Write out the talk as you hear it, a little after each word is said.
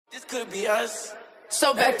could be us.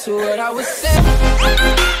 So back to what I was saying.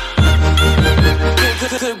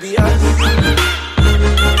 Could be us.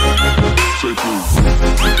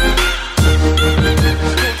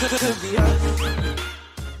 Could be us.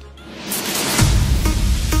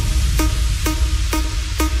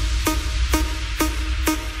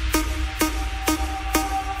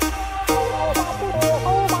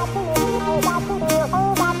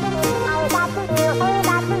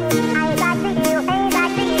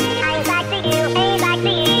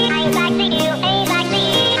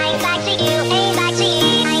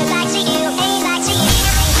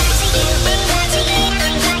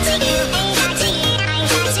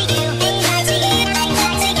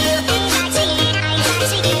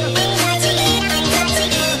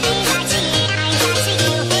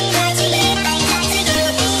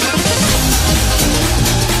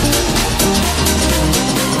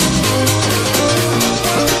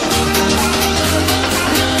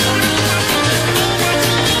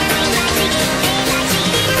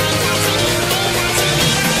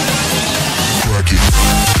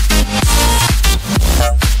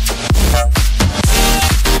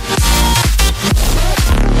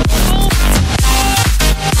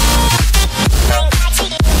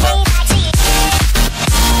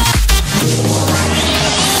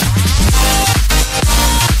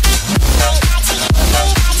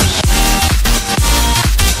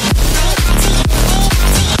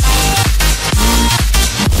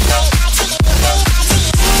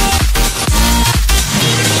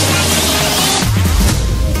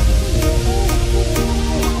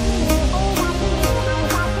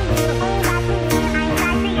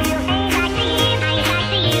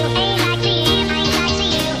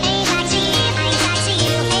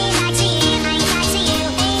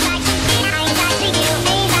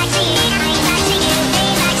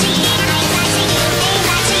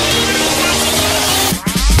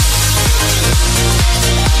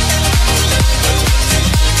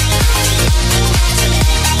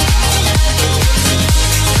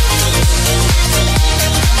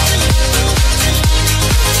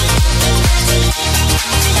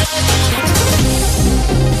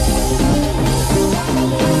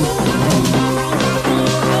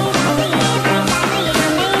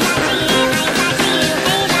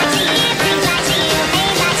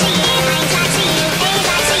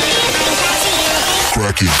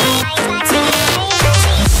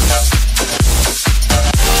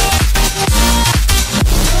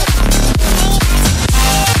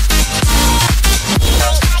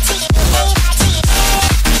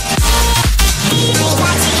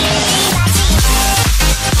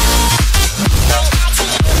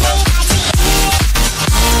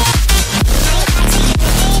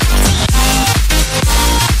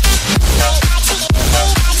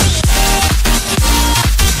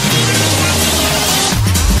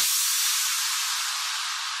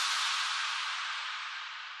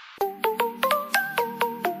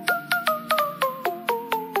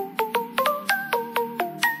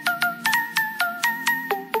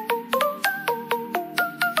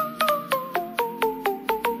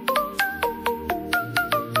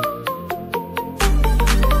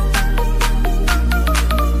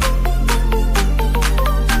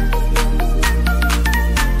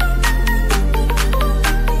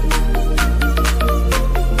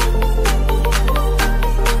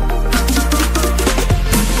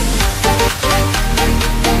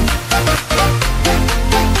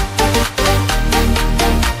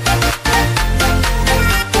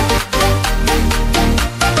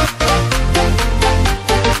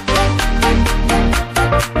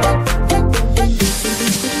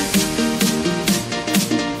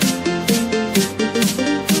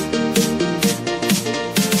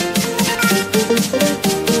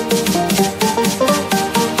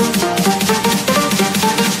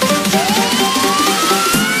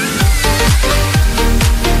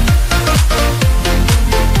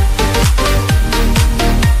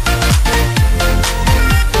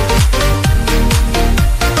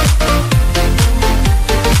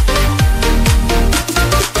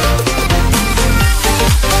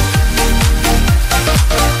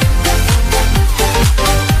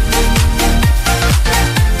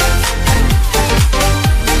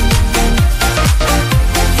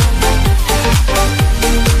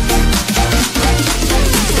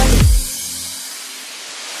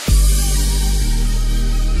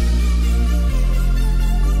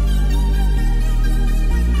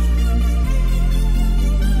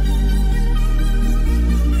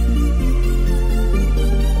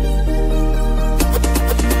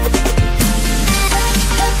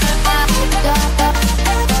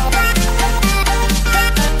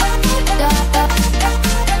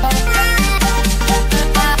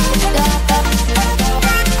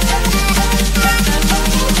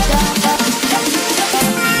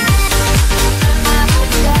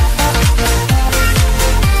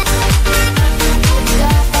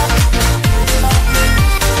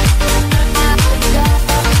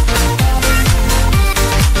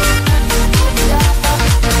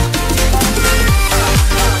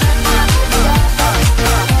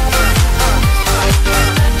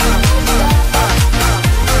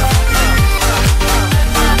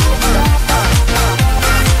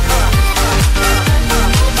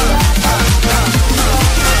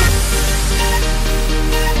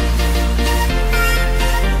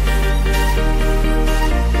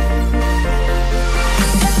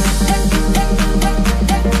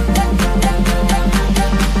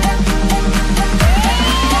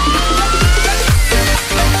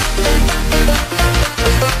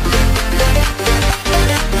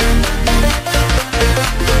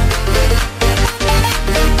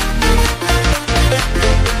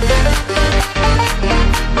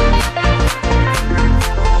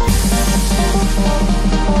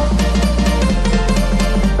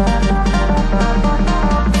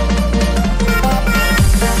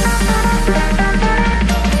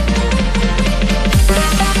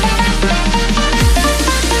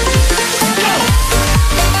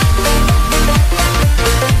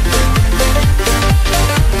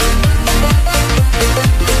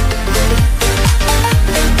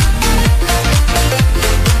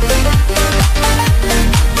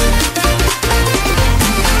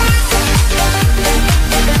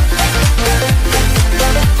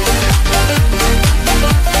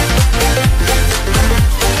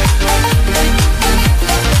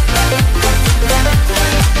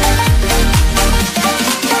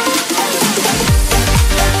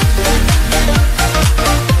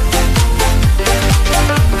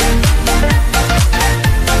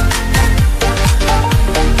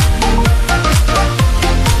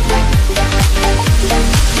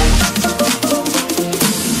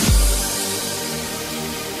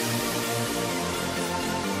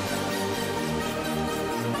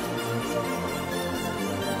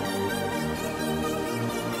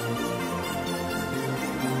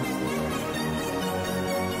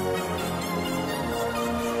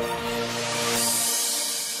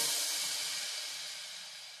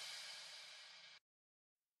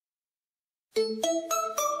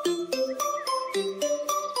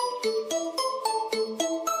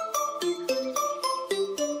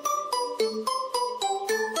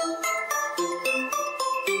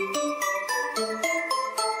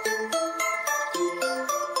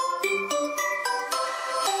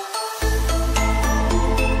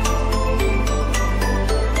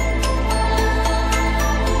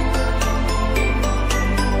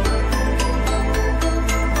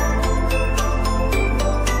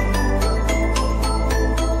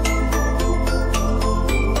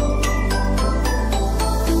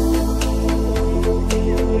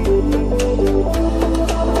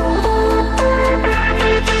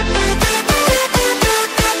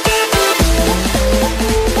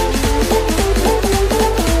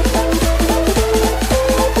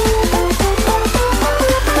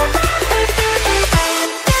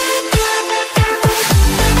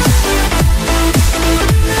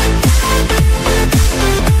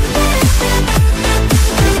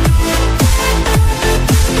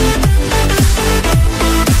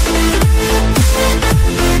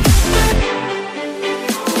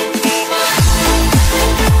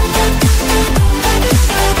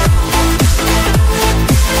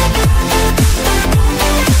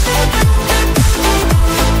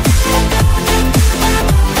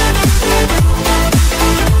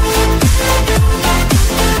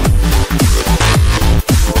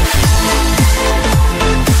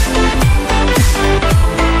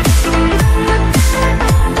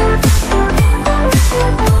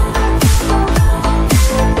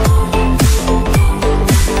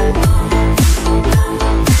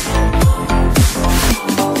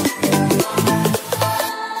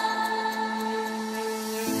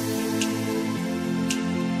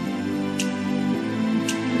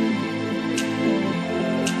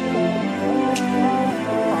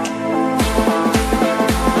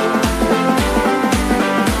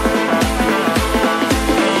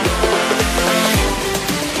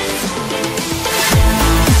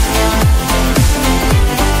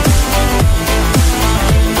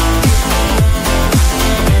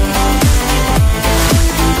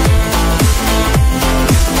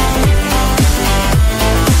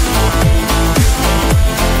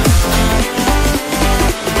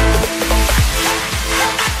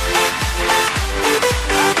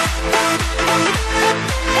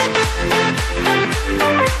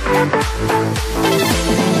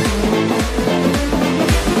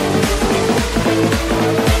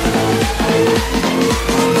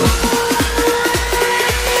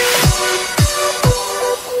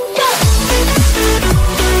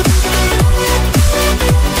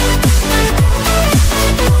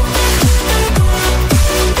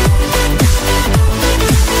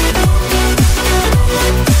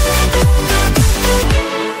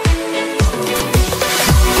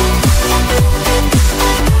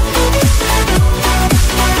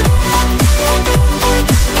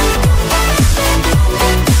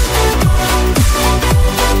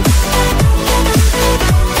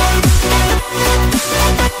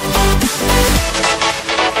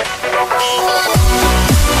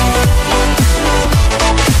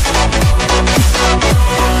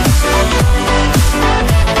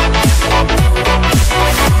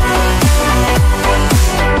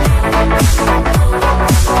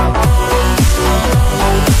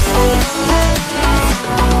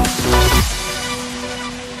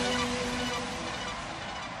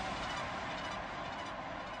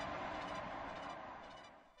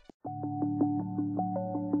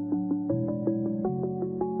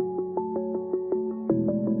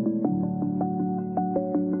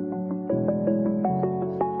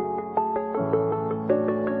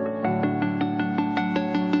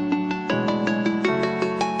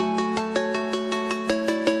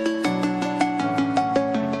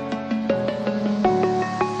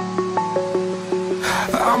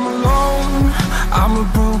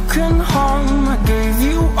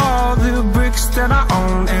 that I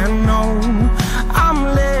own and know. I'm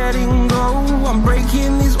letting go, I'm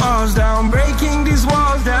breaking these walls down, breaking these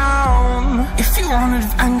walls down. If you want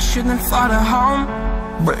adventure, then fly to home.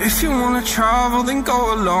 But if you wanna travel, then go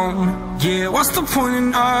alone. Yeah, what's the point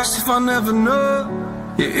in us if I never know?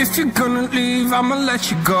 Yeah, if you're gonna leave, I'ma let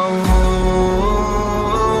you go.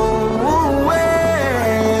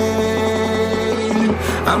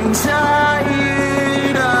 I'm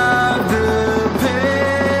tired of the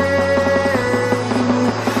pain.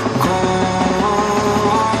 Go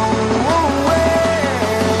away.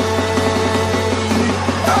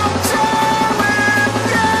 I'm tired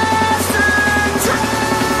with yesterday.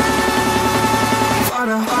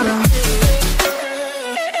 Harder, harder.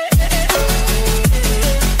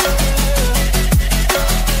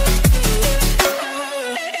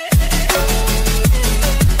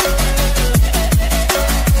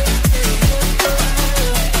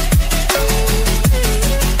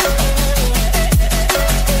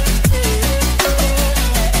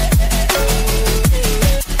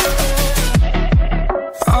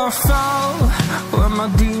 my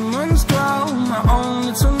demons dwell. My own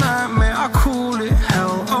little nightmare, I call it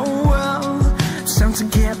hell. Oh well, it's time to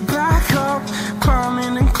get back up,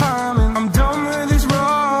 climbing and climbing. I'm done with this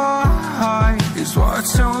ride, is what I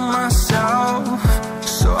tell myself,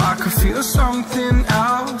 so I could feel something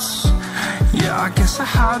else. Yeah, I guess I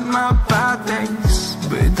had my bad days,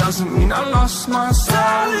 but it doesn't mean I lost my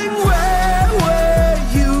style. Darling, where were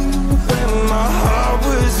you when my heart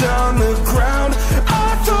was on the ground?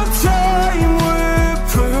 I thought time would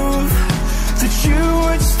prove that you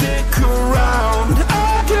would stick around.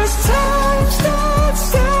 I guess time stood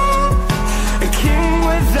still, a king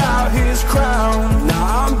without his crown. Now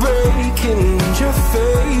I'm breaking and you're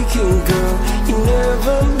faking, girl. You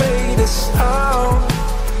never made a sound.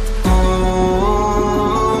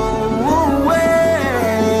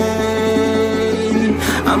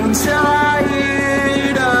 I'm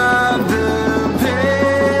tired of the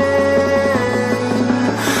pain.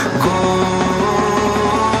 Go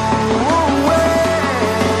away.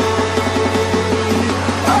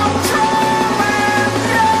 I'm dreaming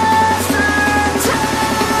yesterday.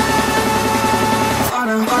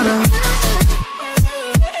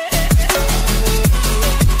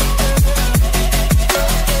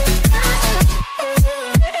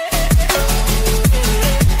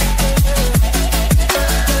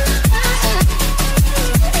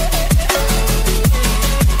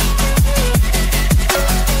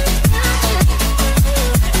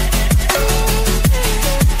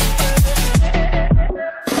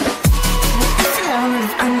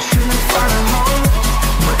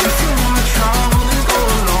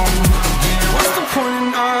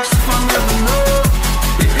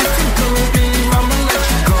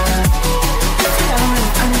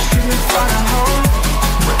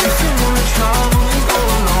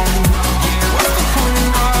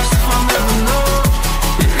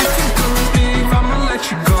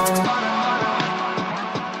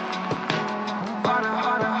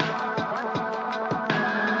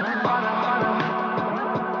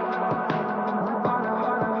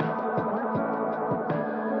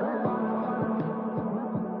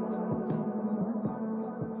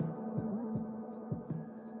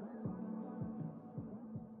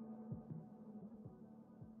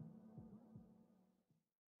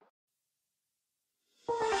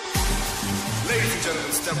 Ladies and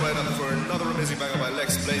gentlemen, step right up for another amazing banger by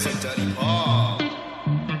Lex Blaze and Danny Paul.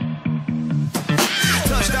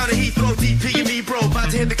 Touchdown to Heathrow, DP and me, bro. About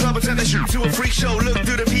to hit the club and turn the shoot to a freak show. Look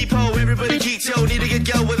through the peephole, everybody geeks, yo. Need to get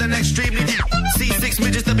girl with an extremely deep. See 6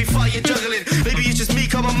 midgets that be fire juggling. Maybe it's just me,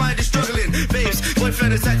 cause my mind is struggling. Babes,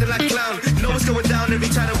 boyfriend is acting like a clown. Know what's going down every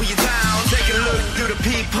time that we are down. Take a look through the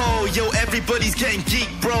peephole, yo. Everybody's getting geek,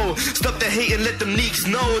 bro. Stop the hate and let them neeks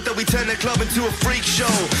know that we turn the club into a freak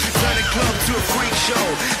show. Turn the club to a freak show.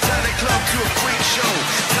 Turn the club to a freak show.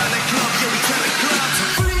 Turn the club, yeah, we turn the club to a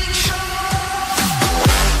freak show.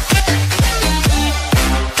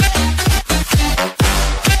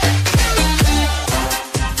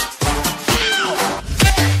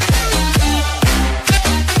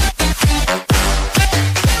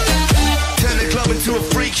 To a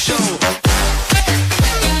freak show.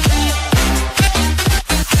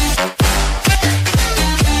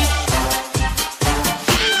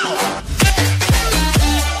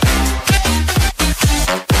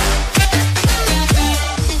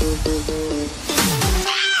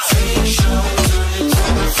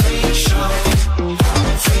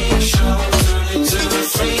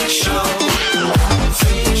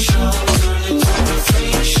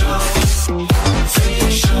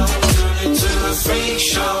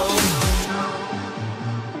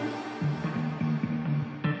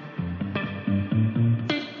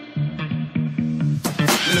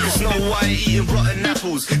 Eating rotten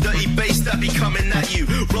apples, dirty bass that be coming at you.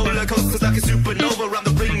 Roller coasters like a supernova. I'm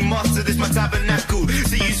the ringmaster, this my tabernacle.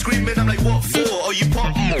 See you screaming, I'm like, what for? Oh, you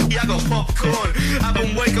pop? Yeah, I got popcorn. I've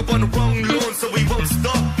been wake up on the wrong lawn, so we won't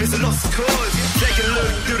stop. It's a lost cause. Take a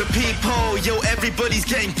look through the peephole, yo. Everybody's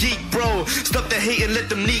getting geek, bro. Stop the hate and let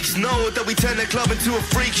them neeks know that we turn the club into a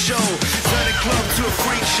freak show. Turn the club to a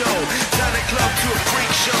freak show. Turn the club to a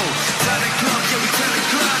freak show. Turn the club, yeah, we turn the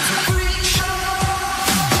club to a freak show.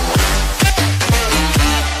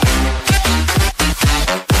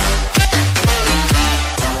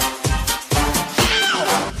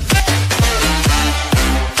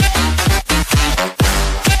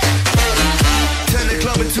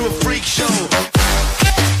 To a freak show.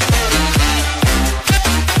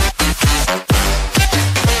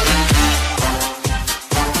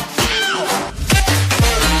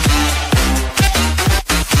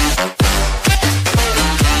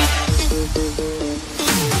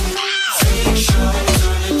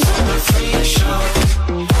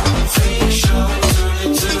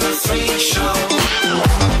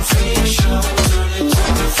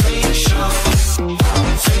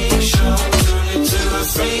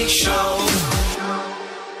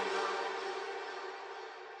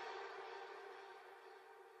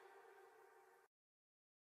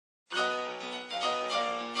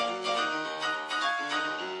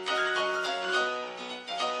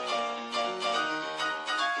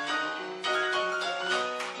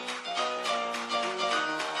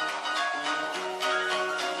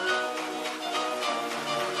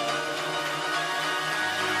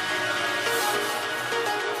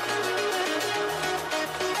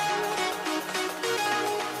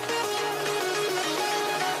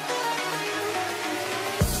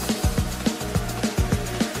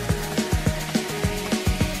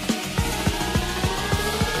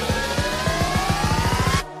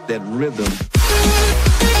 that rhythm.